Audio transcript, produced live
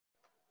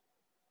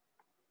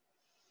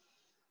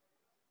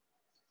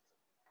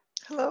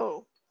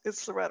Hello,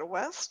 it's Loretta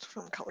West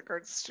from Color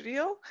Guard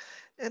Studio,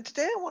 and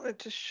today I wanted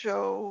to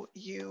show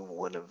you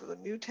one of the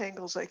new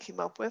tangles I came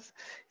up with.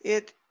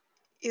 It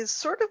is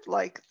sort of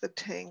like the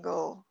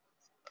Tangle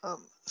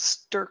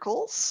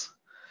Stirkles,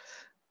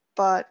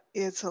 but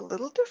it's a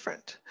little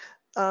different.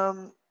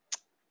 Um,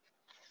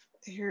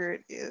 Here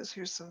it is.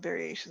 Here's some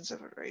variations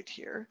of it right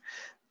here.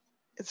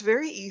 It's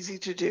very easy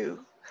to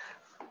do,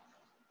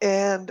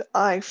 and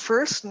I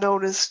first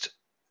noticed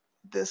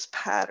this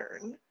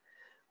pattern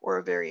or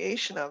a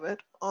variation of it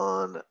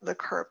on the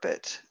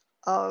carpet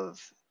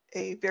of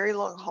a very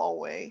long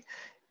hallway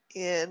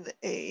in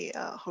a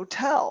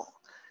hotel.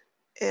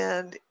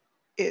 And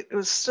it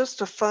was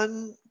just a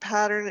fun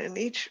pattern, and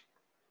which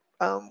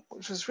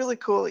was really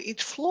cool,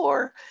 each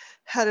floor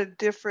had a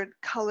different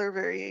color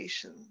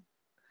variation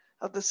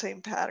of the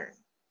same pattern.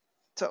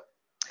 So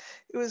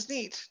it was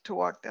neat to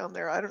walk down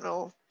there. I don't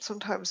know,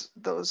 sometimes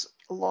those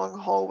long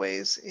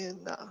hallways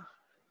in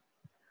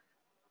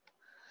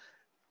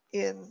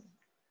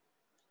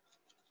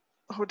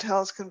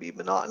hotels can be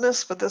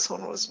monotonous, but this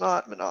one was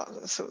not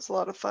monotonous. It was a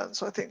lot of fun.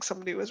 So I think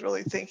somebody was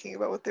really thinking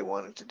about what they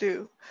wanted to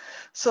do.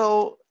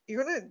 So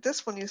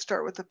this one you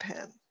start with a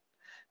pen.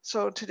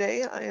 So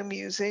today I am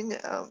using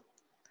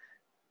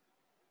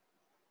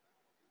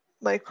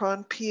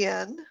Micron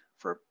PN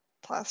for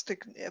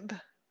plastic nib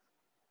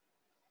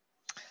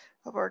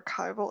of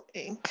archival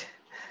ink.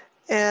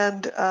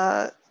 And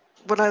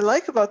what I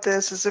like about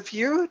this is if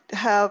you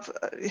have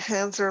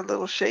hands that are a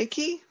little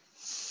shaky,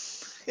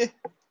 it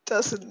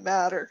doesn't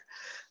matter.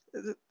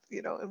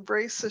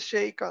 Embrace the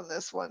shake on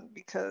this one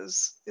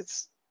because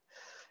it's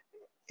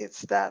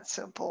that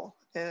simple,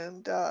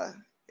 and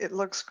it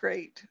looks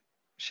great,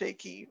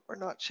 shaky or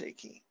not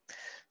shaky.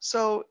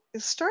 So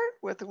I'm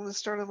going to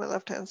start on my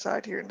left hand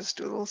side here and just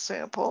do a little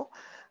sample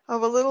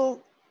of a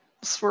little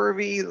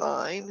curvy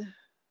line.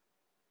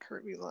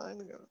 I'm going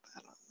to put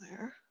that on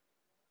there.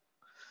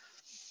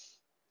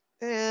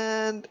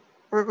 And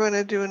we're going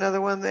to do another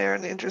one there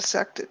and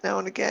intersect it now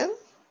and again.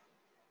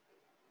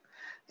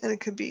 And it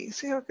can be,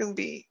 see how it can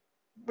be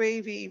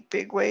wavy,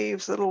 big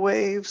waves, little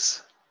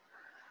waves.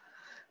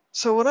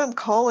 So what I'm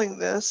calling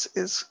this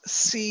is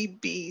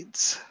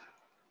Beadz.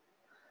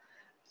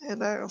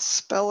 And I'll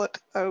spell it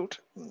out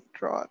and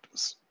draw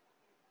it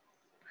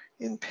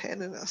in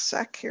pen in a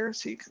sec here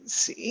so you can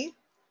see.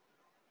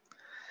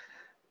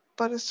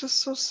 But it's just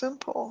so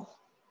simple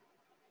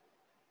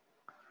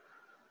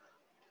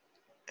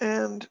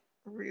and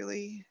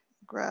really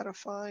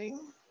gratifying.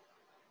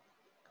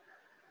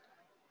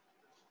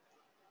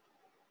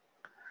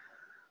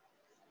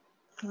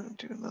 I'm going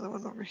to do another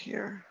one over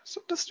here. So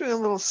I'm just doing a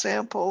little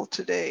sample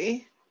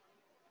today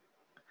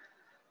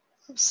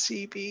of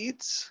sea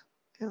beads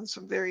and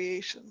some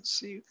variations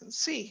so you can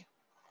see.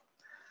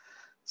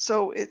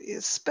 So it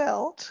is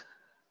spelled,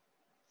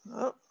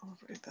 I'll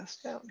write this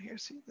down here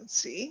so you can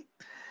see,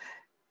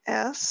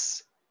 S-E-A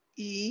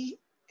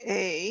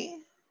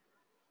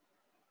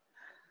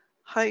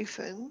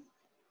hyphen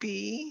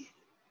B-E-A-D-Z,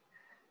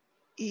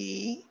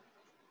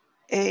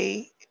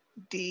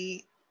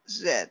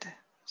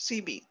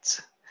 sea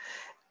beads.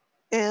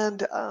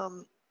 And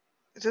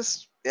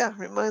just, yeah,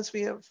 reminds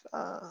me of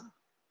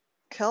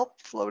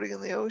kelp floating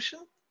in the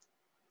ocean.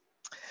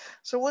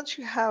 So once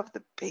you have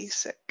the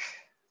basic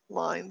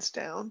lines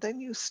down, then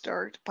you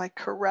start by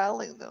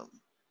corralling them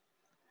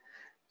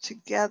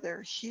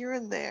together here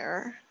and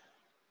there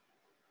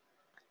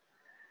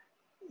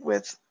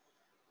with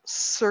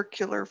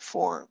circular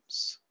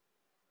forms,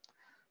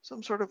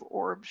 some sort of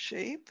orb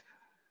shape.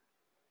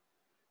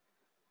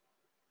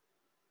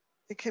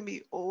 It can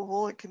be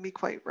oval, it can be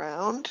quite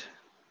round.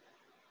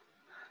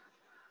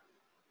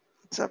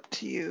 It's up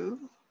to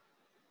you.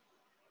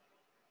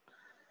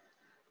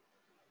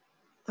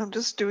 I'm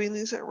just doing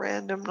these at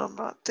random, and I'm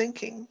not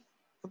thinking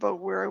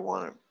about where I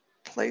want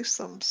to place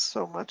them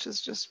so much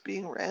as just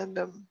being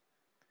random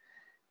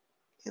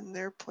in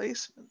their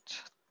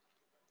placement.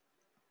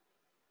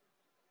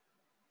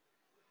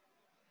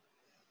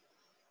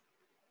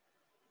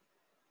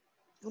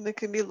 And they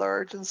can be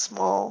large and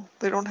small.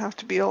 They don't have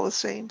to be all the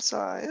same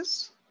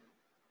size.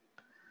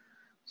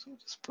 So I'll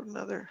just put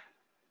another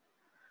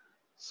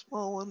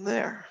small one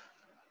there.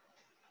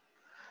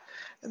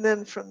 And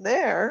then from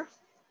there,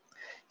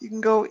 you can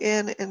go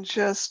in and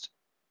just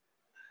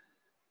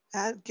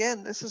add,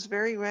 again, this is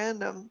very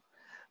random,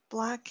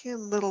 black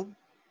in little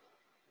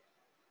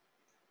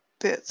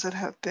bits that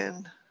have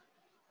been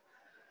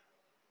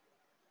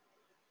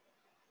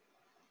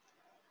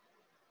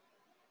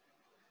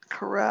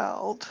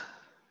corralled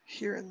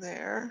here and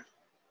there.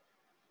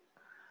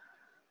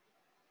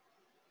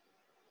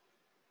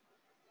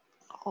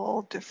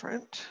 All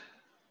different.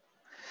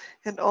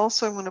 And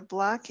also I'm going to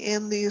black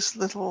in these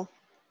little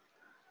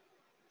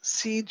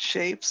seed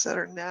shapes that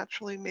are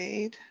naturally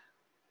made.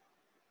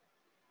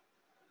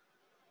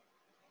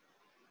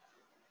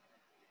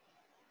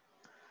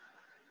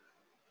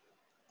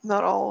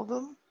 Not all of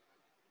them.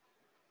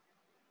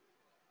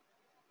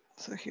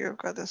 So here I've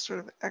got this sort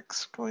of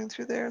X going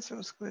through there. So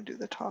I'm just going to do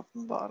the top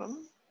and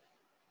bottom.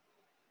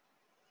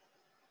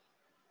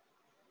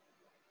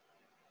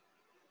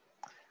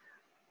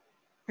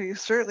 But you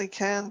certainly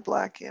can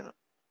black in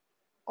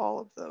all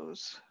of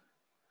those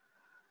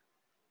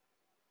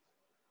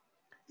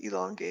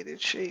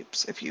elongated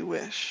shapes if you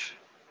wish.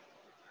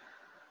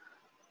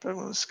 But I'm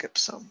going to skip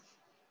some.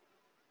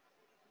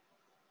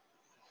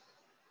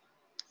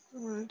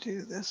 I'm going to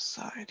do this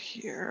side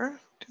here,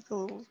 do the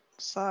little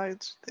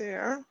sides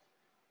there.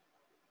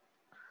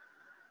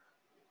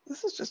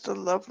 This is just a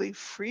lovely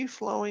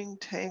free-flowing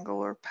tangle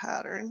or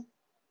pattern.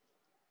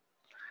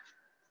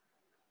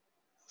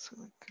 So I'm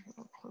going to get a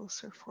little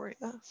closer for you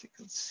so you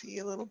can see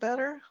a little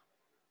better.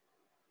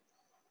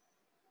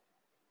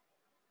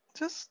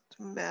 Just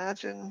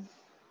imagine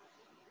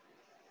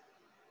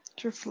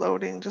you're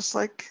floating just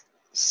like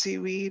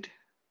seaweed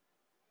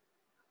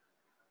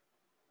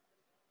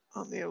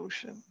on the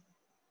ocean.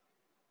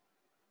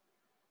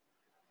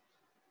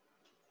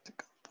 I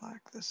think I'll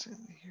black this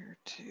in here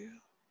too.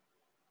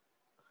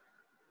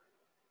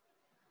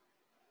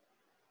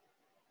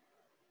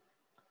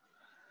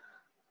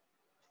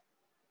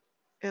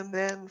 And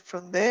then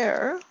from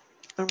there,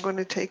 I'm going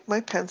to take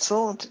my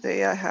pencil, and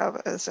today I have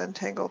a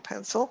Zentangle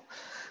pencil,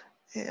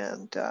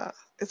 and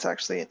it's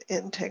actually an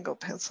Entangle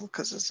pencil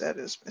because the Z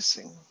is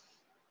missing.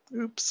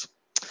 Oops.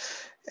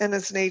 And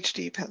it's an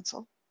HD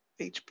pencil.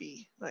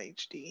 HB, not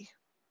HD.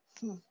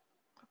 I'm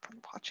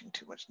watching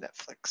too much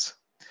Netflix.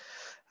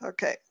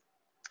 Okay.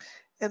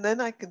 And then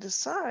I can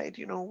decide,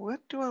 you know, what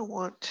do I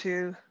want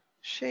to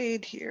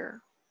shade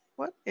here?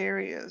 What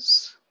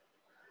areas?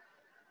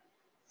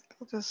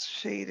 I'll just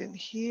shade in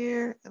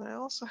here. And I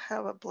also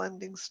have a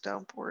blending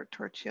stump or a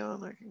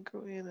tortillon. I can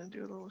go in and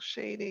do a little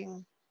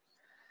shading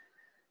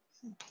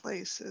in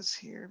places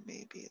here,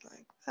 maybe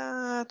like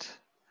that.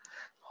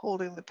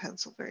 Holding the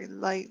pencil very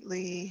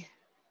lightly.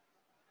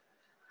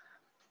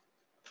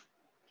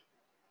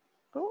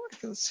 Oh, I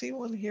can see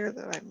one here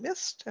that I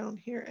missed down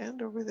here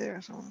and over there.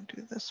 So I'm going to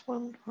do this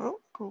one. Oh,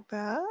 go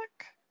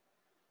back.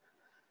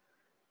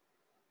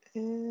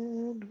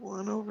 And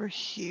one over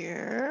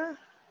here.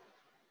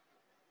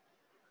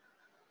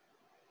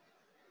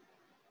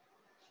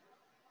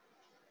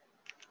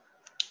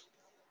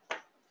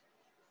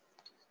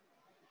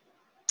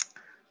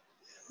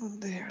 And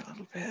there a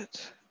little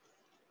bit.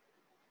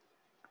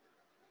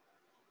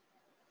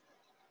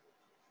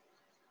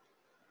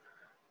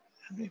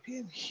 And maybe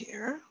in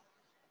here.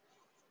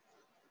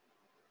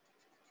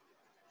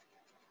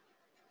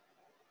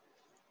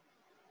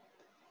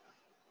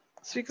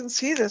 So you can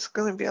see there's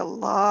going to be a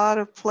lot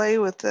of play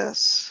with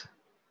this.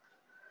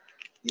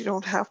 You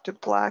don't have to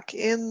black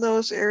in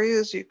those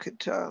areas. You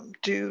could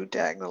do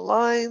diagonal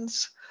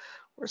lines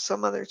or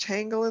some other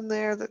tangle in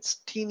there that's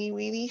teeny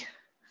weeny.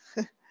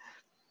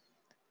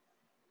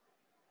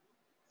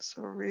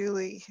 So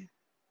really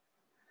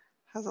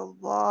has a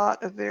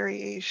lot of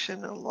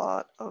variation, a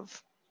lot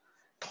of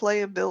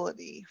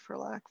playability, for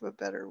lack of a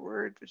better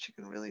word, but you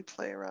can really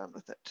play around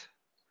with it.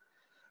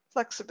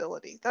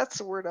 Flexibility, that's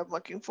the word I'm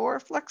looking for,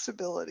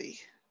 flexibility.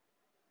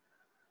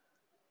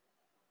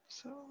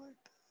 So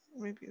like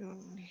maybe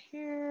in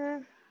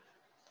here,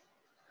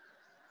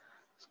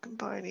 just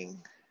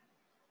combining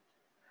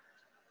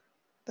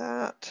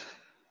that.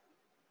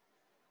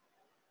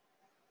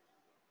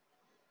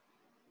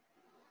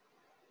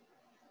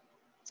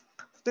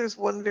 There's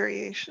one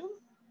variation.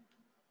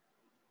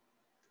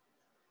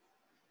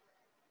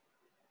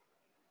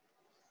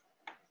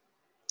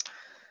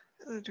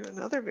 I'm going to do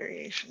another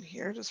variation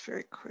here just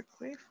very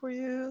quickly for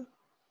you.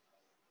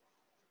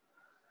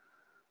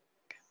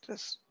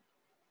 Just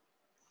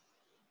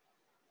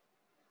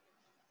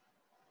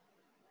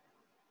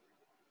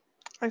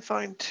I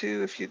find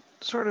too, if you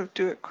sort of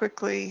do it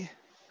quickly,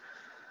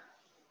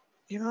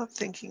 you're not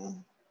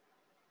thinking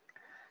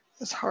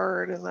as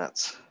hard, and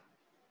that's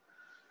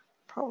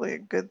probably a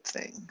good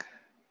thing.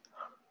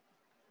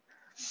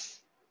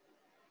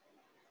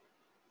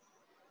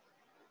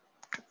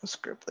 Kind of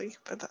scribbly,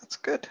 but that's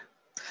good.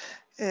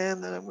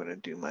 And then I'm going to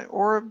do my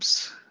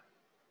orbs,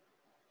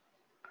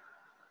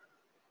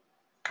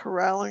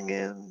 corralling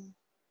in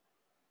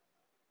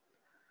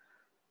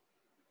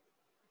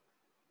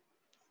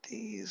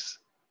these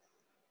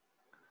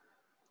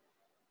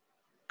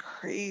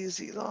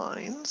crazy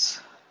lines.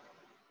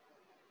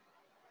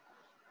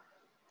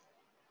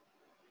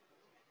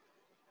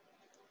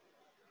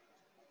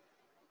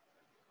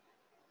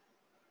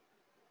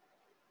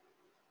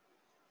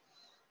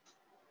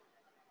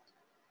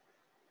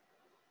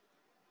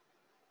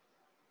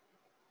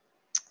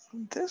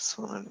 And this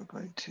one I'm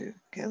going to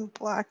again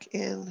black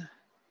in.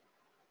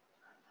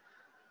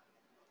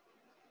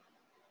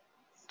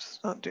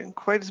 Just not doing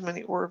quite as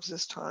many orbs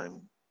this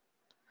time,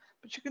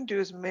 but you can do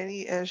as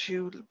many as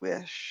you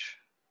wish.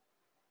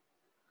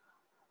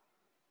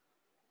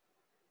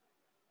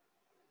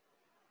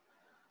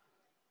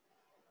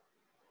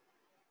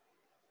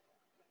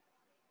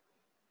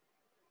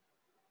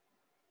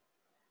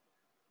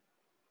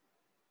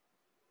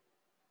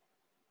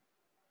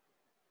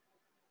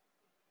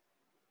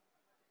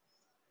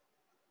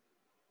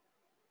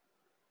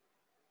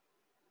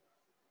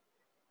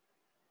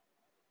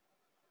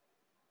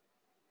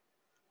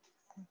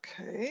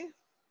 Okay,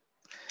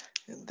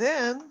 and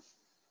then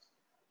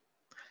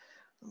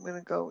I'm going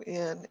to go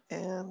in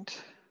and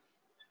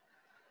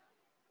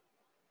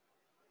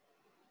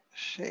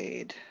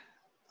shade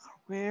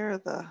where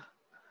the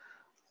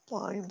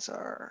lines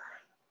are.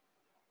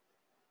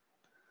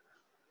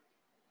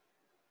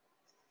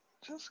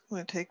 Just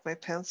going to take my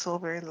pencil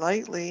very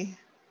lightly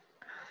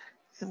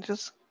and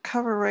just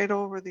cover right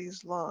over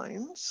these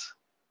lines.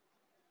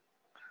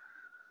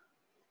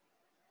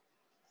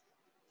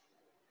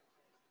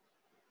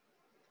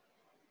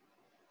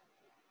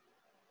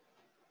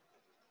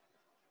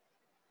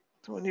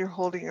 So when you're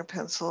holding your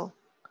pencil,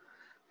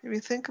 maybe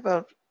think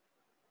about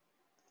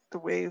the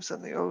waves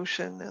in the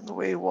ocean and the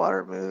way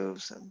water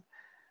moves, and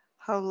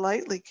how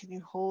lightly can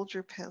you hold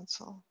your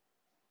pencil?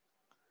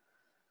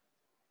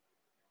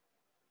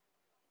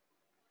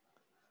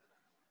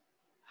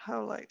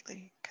 How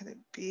lightly can it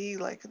be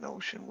like an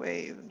ocean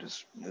wave and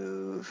just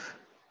move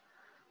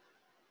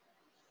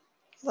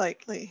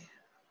lightly?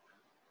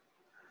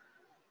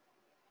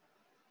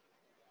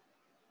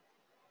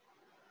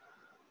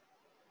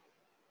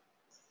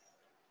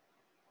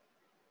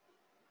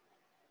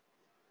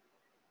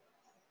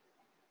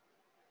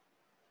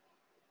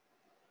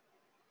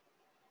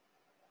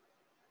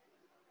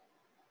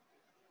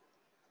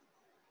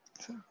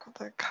 So I've got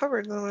that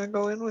covered, and I'm going to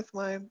go in with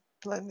my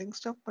blending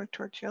stuff, my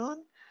tortillon,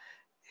 and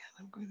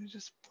I'm going to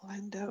just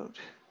blend out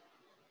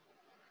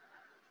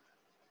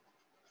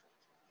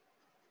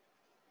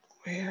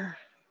where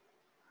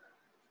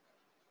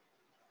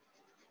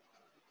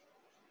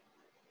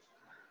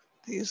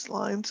these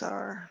lines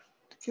are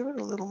to give it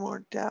a little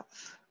more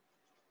depth.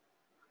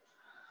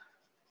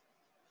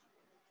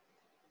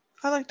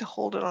 I like to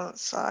hold it on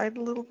its side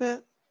a little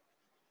bit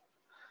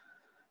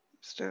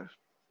just to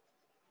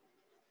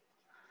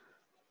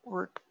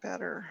work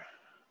better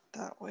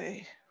that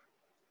way.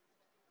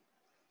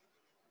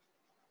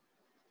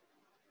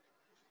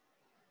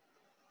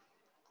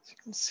 As you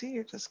can see,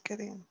 you're just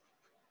getting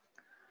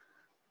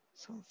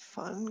some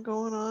fun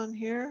going on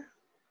here.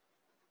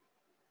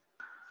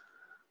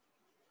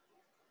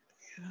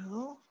 You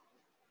know,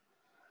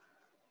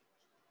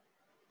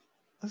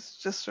 this is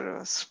just sort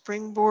of a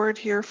springboard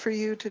here for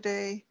you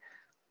today,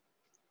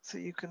 so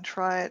you can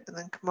try it and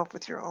then come up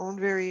with your own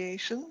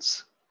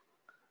variations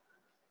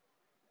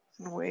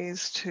and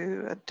ways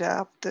to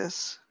adapt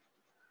this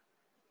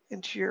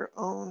into your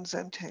own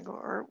Zentangle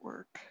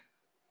artwork.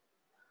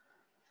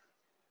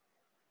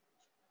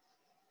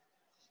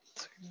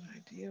 So you get an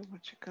idea of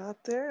what you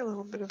got there, a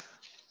little bit of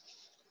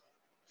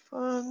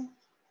fun.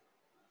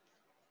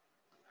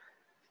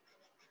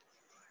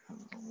 A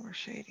little more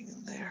shading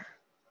in there.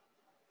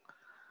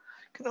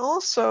 You can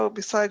also,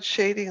 besides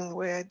shading the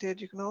way I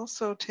did, you can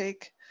also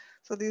take,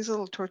 so these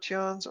little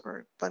tortillons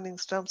or blending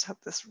stumps have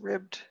this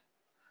ribbed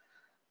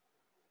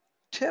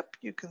tip.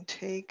 You can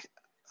take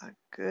a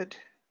good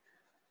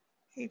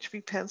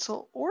HB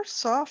pencil or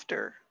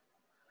softer.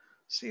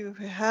 So you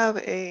have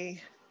a,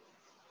 I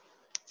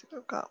think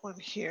I've got one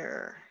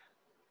here.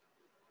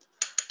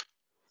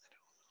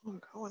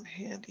 I've got one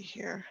handy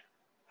here.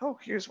 Oh,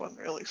 here's one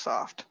really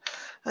soft.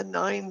 A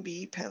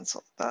 9B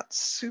pencil. That's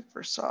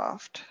super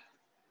soft.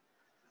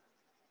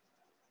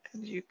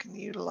 And you can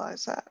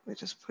utilize that by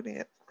just putting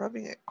it,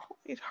 rubbing it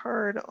quite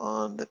hard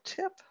on the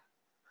tip.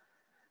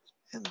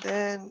 And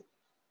then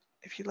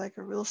if you like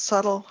a real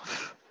subtle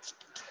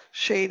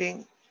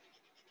shading,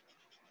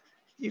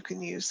 you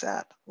can use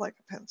that like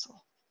a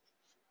pencil.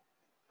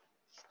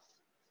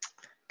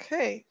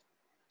 Okay,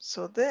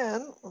 so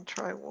then we'll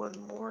try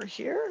one more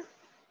here.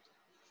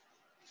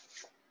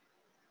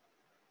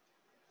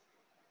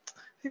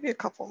 Maybe a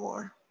couple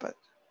more, but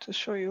to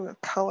show you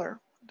what color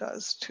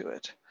does to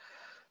it.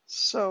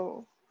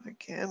 So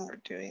again,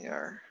 we're doing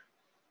our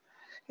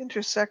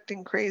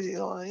intersecting crazy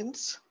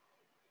lines.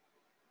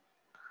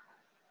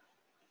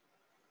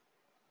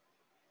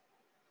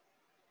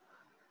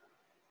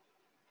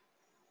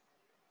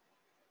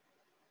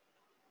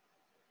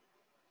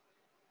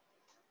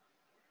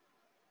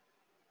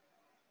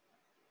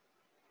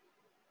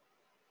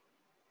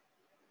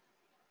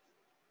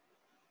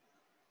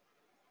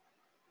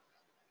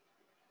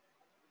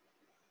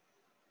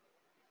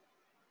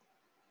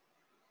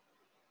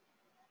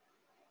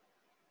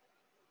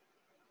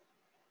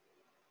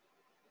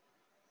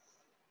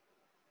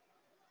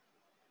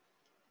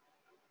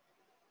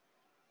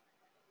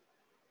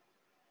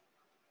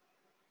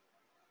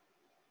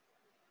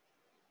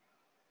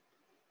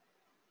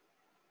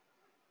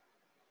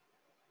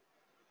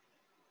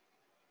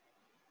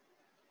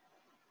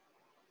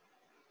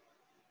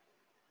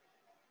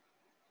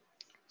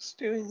 Just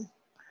doing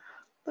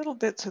little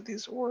bits of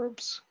these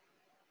orbs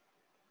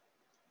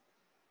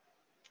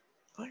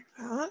like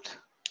that.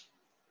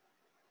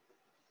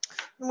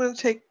 I'm going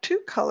to take two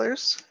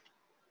colors.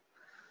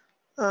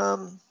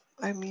 I'm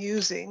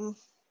using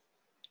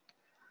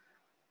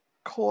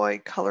Koi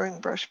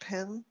coloring brush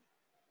pen,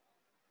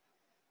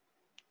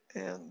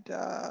 and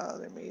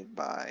they're made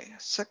by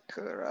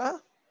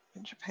Sakura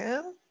in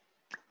Japan.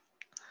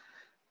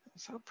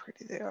 That's how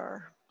pretty they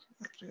are.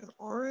 I'm doing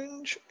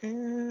orange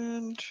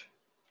and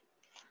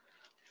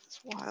this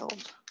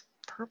wild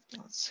purple.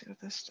 Let's see what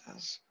this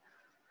does.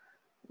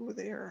 Ooh,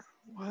 they are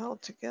well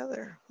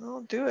together.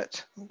 I'll do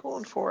it. I'm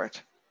going for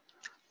it.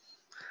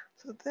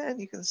 So then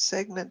you can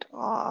segment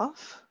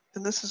off,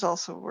 and this is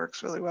also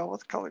works really well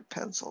with colored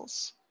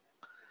pencils.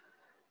 I'm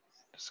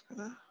just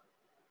gonna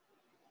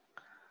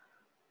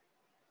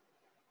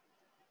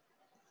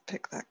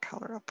pick that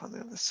color up on the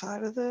other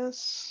side of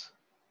this.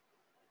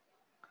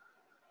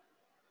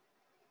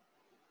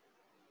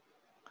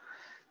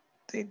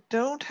 They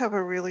don't have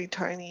a really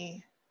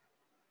tiny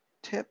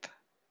tip.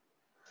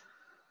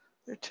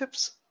 Their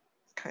tip's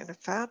kind of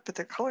fat, but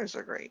their colors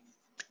are great.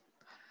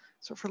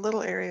 So for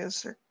little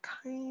areas, they're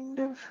kind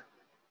of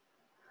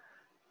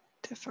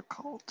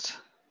difficult,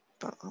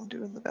 but I'm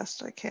doing the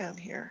best I can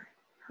here.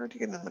 Hard to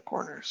get in the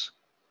corners.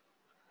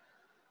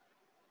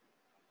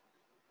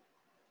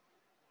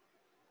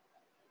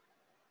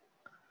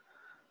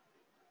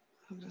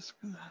 I'm just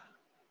gonna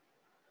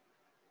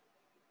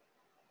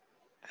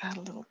add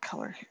a little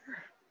color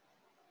here.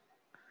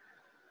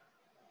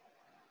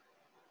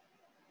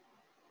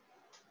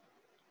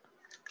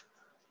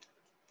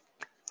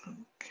 I'll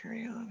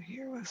carry on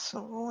here with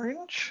some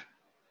orange,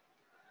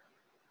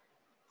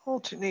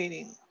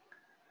 alternating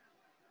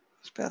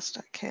as best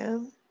I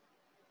can.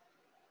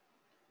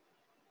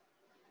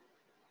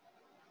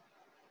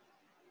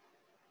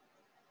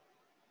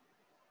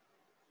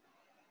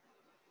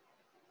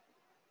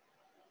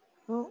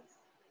 Oh,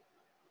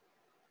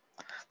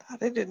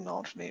 thought it didn't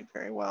alternate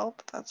very well,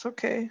 but that's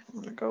okay. I'm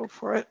gonna go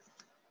for it.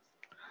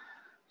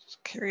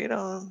 Just carry it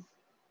on.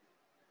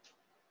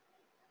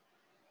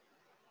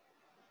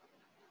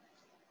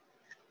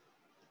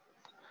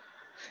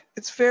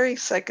 It's very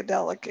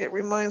psychedelic. It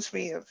reminds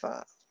me of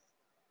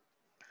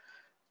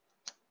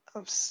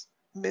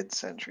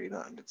mid-century,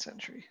 not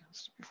mid-century,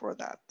 before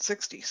that,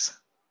 60s.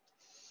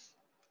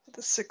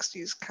 The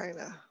 60s kind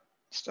of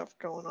stuff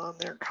going on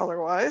there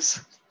color-wise.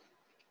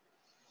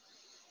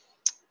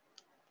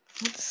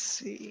 Let's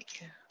see.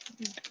 I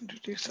need to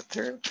introduce a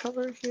third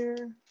color here.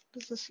 What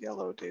does this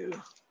yellow do?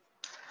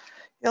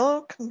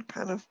 Yellow can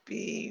kind of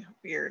be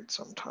weird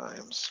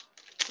sometimes,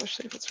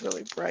 especially if it's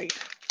really bright.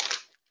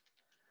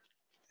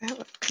 I have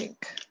a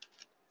pink.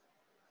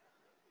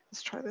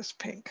 Let's try this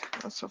pink. I'm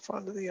not so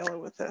fond of the yellow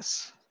with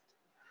this.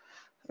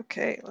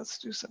 Okay, let's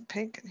do some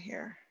pink in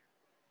here.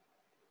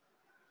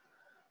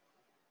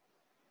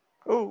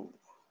 Oh,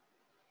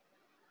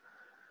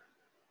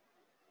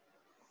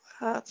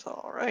 that's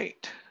all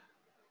right.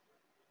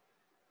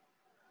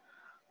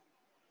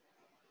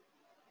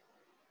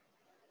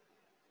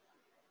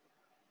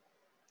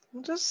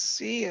 Just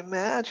see,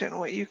 imagine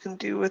what you can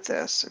do with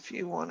this if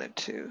you wanted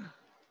to.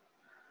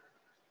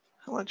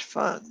 How much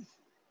fun.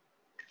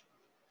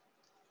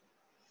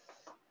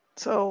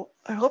 So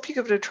I hope you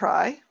give it a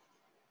try,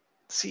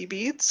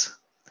 Beadz.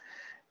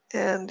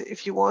 And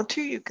if you want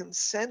to, you can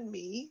send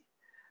me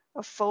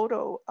a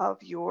photo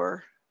of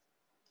your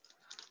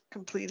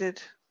completed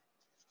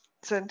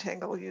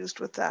Zentangle used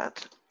with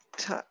that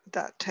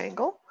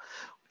tangle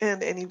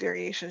and any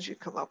variations you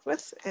come up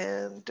with,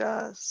 and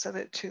send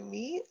it to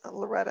me,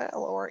 Loretta,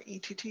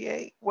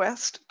 Loretta,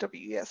 West,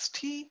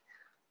 WEST,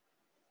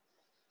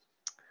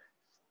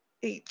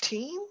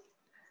 18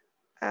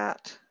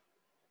 at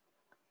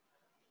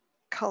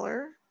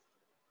color.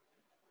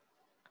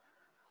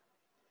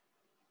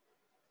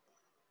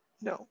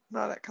 No,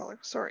 not at color,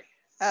 sorry,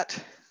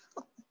 at,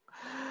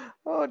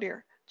 oh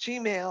dear,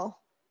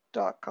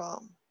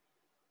 gmail.com.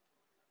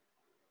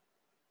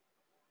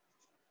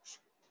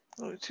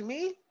 To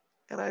me,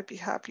 and I'd be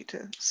happy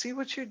to see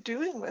what you're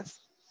doing with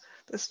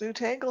this new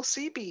Tangle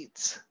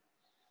Beadz.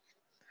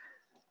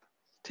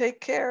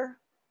 Take care.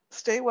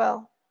 Stay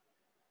well.